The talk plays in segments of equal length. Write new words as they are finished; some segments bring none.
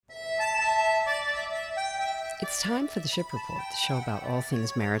It's time for the Ship Report, the show about all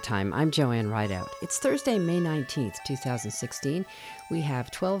things maritime. I'm Joanne Rideout. It's Thursday, May 19th, 2016. We have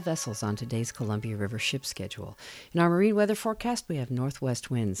 12 vessels on today's Columbia River ship schedule. In our marine weather forecast, we have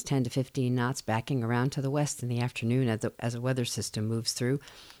northwest winds, 10 to 15 knots, backing around to the west in the afternoon as a weather system moves through.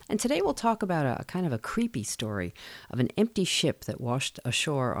 And today we'll talk about a kind of a creepy story of an empty ship that washed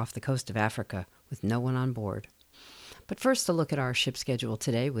ashore off the coast of Africa with no one on board. But first, a look at our ship schedule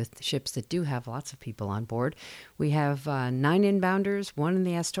today with ships that do have lots of people on board. We have 9 inbounders, 1 in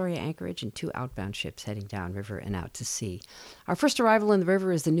the Astoria anchorage, and 2 outbound ships heading downriver and out to sea. Our first arrival in the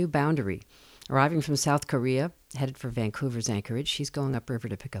river is the New Boundary. Arriving from South Korea, headed for Vancouver's anchorage, she's going upriver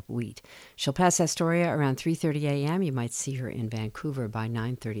to pick up wheat. She'll pass Astoria around 3:30 a.m. You might see her in Vancouver by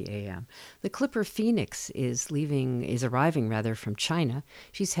 9:30 a.m. The Clipper Phoenix is arriving from China.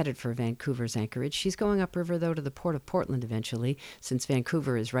 She's headed for Vancouver's anchorage. She's going upriver, though, to the port of Portland eventually, since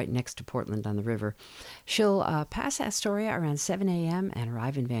Vancouver is right next to Portland on the river. She'll pass Astoria around 7 a.m. and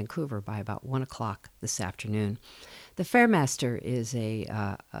arrive in Vancouver by about 1 o'clock this afternoon. The Fairmaster is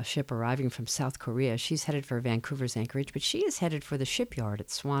a ship arriving from South Korea. She's headed for Vancouver's anchorage, but she is headed for the shipyard at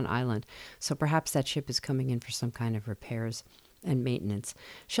Swan Island, so perhaps that ship is coming in for some kind of repairs and maintenance.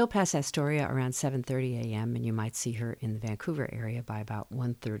 She'll pass Astoria around 7:30 a.m., and you might see her in the Vancouver area by about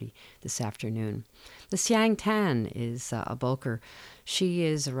 1:30 this afternoon. The Siang Tan is a bulker. She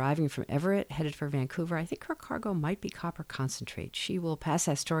is arriving from Everett, headed for Vancouver. I think her cargo might be copper concentrate. She will pass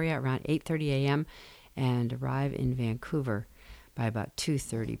Astoria around 8:30 a.m., and arrive in Vancouver by about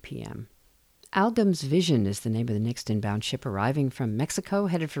 2:30 p.m. Algham's Vision is the name of the next inbound ship arriving from Mexico,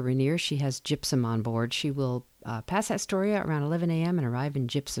 headed for Rainier. She has gypsum on board. She will pass Astoria around 11 a.m. and arrive in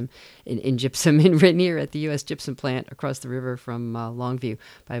Rainier at the U.S. Gypsum Plant across the river from Longview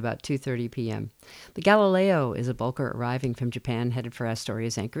by about 2:30 p.m. The Galileo is a bulker arriving from Japan, headed for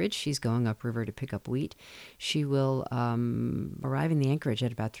Astoria's anchorage. She's going upriver to pick up wheat. She will arrive in the anchorage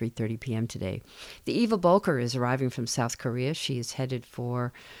at about 3:30 p.m. today. The Eva Bulker is arriving from South Korea. She is headed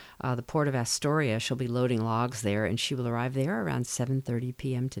for the port of Astoria. She'll be loading logs there, and she will arrive there around 7:30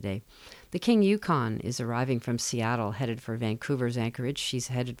 p.m. today. The King Yukon is arriving from Seattle, headed for Vancouver's anchorage. She's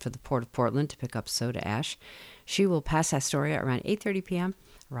headed for the port of Portland to pick up soda ash. She will pass Astoria around 8:30 p.m.,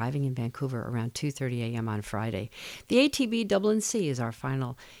 arriving in Vancouver around 2:30 a.m. on Friday. The ATB Dublin Sea is our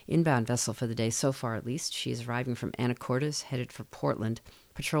final inbound vessel for the day, so far at least. She is arriving from Anacortes, headed for Portland.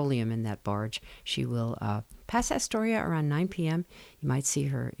 Petroleum in that barge. She will pass Astoria around 9 p.m. You might see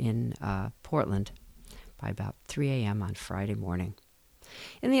her in Portland by about 3 a.m. on Friday morning.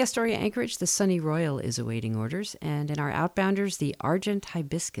 In the Astoria anchorage, the Sunny Royal is awaiting orders, and in our outbounders, the Argent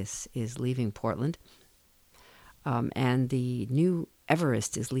Hibiscus is leaving Portland, and the New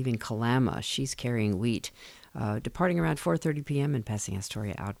Everest is leaving Kalama. She's carrying wheat, departing around 4:30 p.m. and passing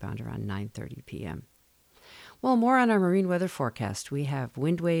Astoria outbound around 9:30 p.m. Well, more on our marine weather forecast. We have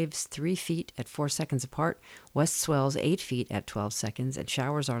wind waves 3 feet at 4 seconds apart, west swells 8 feet at 12 seconds, and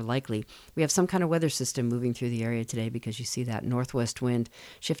showers are likely. We have some kind of weather system moving through the area today because you see that northwest wind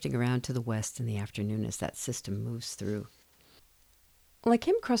shifting around to the west in the afternoon as that system moves through. Well, I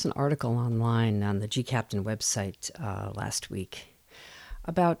came across an article online on the G Captain website last week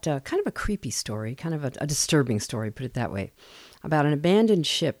about kind of a creepy story, kind of a disturbing story, put it that way, about an abandoned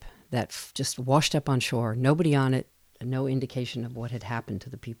ship that just washed up on shore, nobody on it, no indication of what had happened to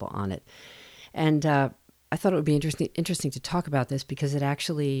the people on it. And I thought it would be interesting to talk about this because it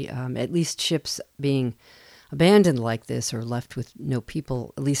actually, at least ships being abandoned like this or left with no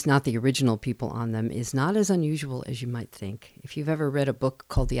people, at least not the original people on them, is not as unusual as you might think. If you've ever read a book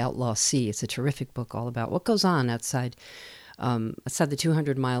called The Outlaw Sea, it's a terrific book all about what goes on outside the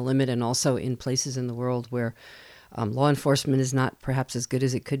 200-mile limit and also in places in the world where law enforcement is not perhaps as good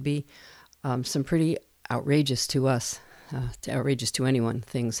as it could be. Some pretty outrageous to us, outrageous to anyone,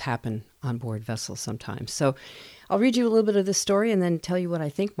 things happen on board vessels sometimes. So I'll read you a little bit of this story and then tell you what I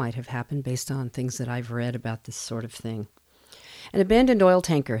think might have happened based on things that I've read about this sort of thing. An abandoned oil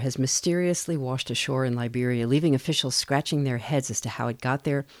tanker has mysteriously washed ashore in Liberia, leaving officials scratching their heads as to how it got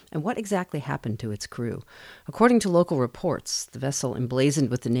there and what exactly happened to its crew. According to local reports, the vessel emblazoned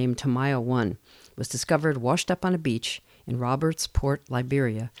with the name Tamaya 1 was discovered washed up on a beach in Roberts Port,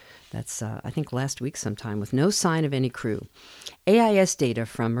 Liberia. That's, I think, last week sometime, with no sign of any crew. AIS data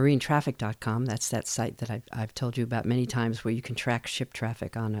from marinetraffic.com, that's that site that I've told you about many times where you can track ship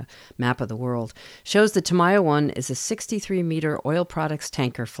traffic on a map of the world, shows that Tamaya 1 is a 63-meter oil products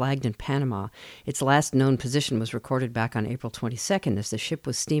tanker flagged in Panama. Its last known position was recorded back on April 22nd as the ship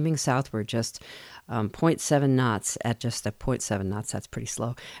was steaming southward just 0.7 knots at just a 0.7 knots. That's pretty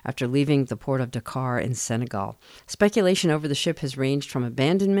slow. After leaving the port of Dakar in Senegal. Speculation over the ship has ranged from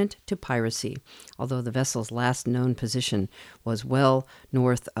abandonment to piracy, although the vessel's last known position was well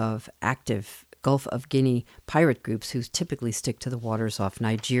north of active Gulf of Guinea pirate groups who typically stick to the waters off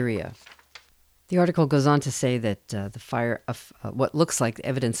Nigeria. The article goes on to say that the fire of what looks like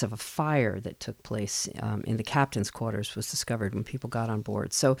evidence of a fire that took place in the captain's quarters was discovered when people got on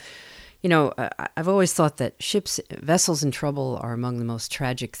board. So, I've always thought that vessels in trouble are among the most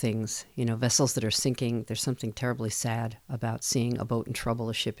tragic things. Vessels that are sinking, there's something terribly sad about seeing a boat in trouble,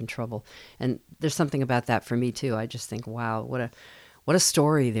 a ship in trouble. And there's something about that for me, too. I just think, wow, what a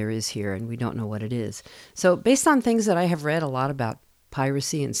story there is here, and we don't know what it is. So based on things that I have read a lot about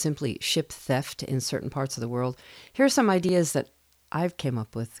piracy and simply ship theft in certain parts of the world, here are some ideas that have come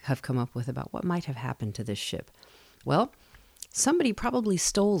up with about what might have happened to this ship. Well, somebody probably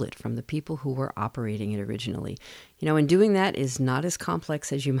stole it from the people who were operating it originally. And doing that is not as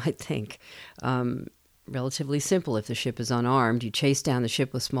complex as you might think. Relatively simple. If the ship is unarmed, you chase down the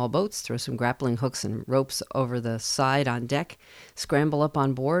ship with small boats, throw some grappling hooks and ropes over the side on deck, scramble up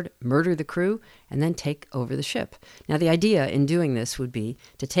on board, murder the crew, and then take over the ship. Now, the idea in doing this would be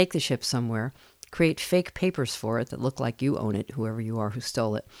to take the ship somewhere, create fake papers for it that look like you own it, whoever you are who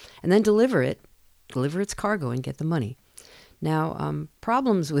stole it, and then deliver its cargo and get the money. Now,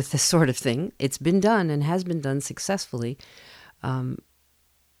 problems with this sort of thing, it's been done and has been done successfully.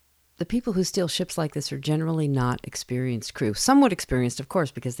 The people who steal ships like this are generally not experienced crew. Somewhat experienced, of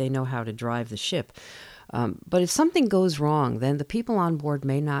course, because they know how to drive the ship. But if something goes wrong, then the people on board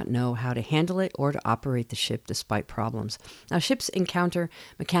may not know how to handle it or to operate the ship despite problems. Now, ships encounter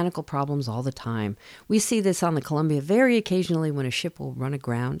mechanical problems all the time. We see this on the Columbia very occasionally when a ship will run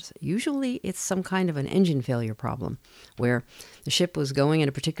aground. Usually it's some kind of an engine failure problem where the ship was going in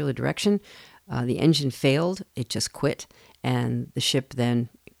a particular direction, the engine failed, it just quit, and the ship then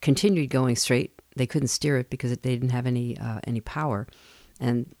continued going straight. They couldn't steer it because they didn't have any power,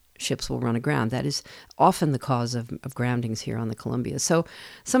 and ships will run aground. That is often the cause of groundings here on the Columbia. So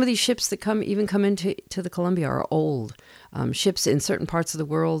some of these ships that come into the Columbia are old. Ships in certain parts of the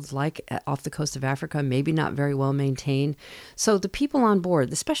world, like off the coast of Africa, maybe not very well maintained. So the people on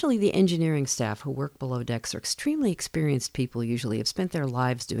board, especially the engineering staff who work below decks, are extremely experienced people, usually have spent their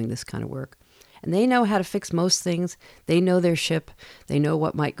lives doing this kind of work. And they know how to fix most things. They know their ship. They know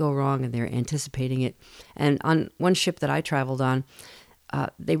what might go wrong, and they're anticipating it. And on one ship that I traveled on,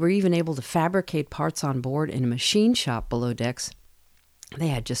 they were even able to fabricate parts on board in a machine shop below decks. They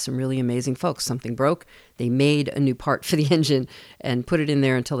had just some really amazing folks. Something broke. They made a new part for the engine and put it in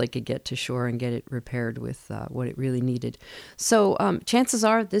there until they could get to shore and get it repaired with what it really needed. So chances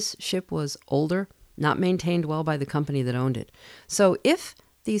are this ship was older, not maintained well by the company that owned it. So if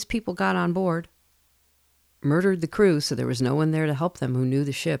these people got on board, murdered the crew, so there was no one there to help them who knew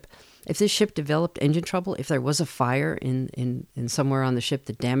the ship. If this ship developed engine trouble, if there was a fire in somewhere on the ship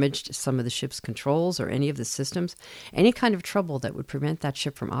that damaged some of the ship's controls or any of the systems, any kind of trouble that would prevent that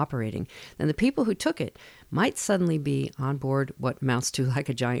ship from operating, then the people who took it might suddenly be on board what amounts to like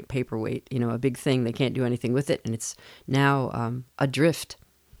a giant paperweight, a big thing. They can't do anything with it, and it's now adrift.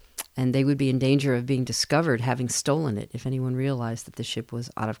 And they would be in danger of being discovered having stolen it if anyone realized that the ship was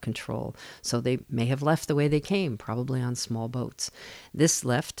out of control. So they may have left the way they came, probably on small boats. This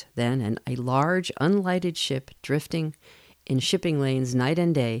left, then, a large, unlighted ship drifting in shipping lanes night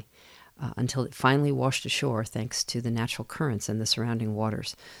and day until it finally washed ashore thanks to the natural currents and the surrounding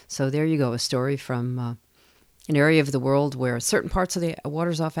waters. So there you go, a story from an area of the world where certain parts of the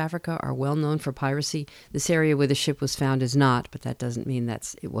waters off Africa are well known for piracy. This area where the ship was found is not, but that doesn't mean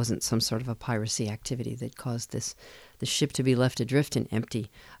it wasn't some sort of a piracy activity that caused the ship to be left adrift and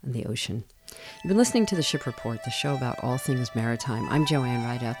empty in the ocean. You've been listening to The Ship Report, the show about all things maritime. I'm Joanne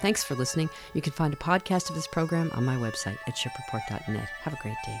Rideout. Thanks for listening. You can find a podcast of this program on my website at shipreport.net. Have a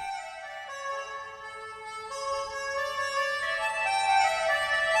great day.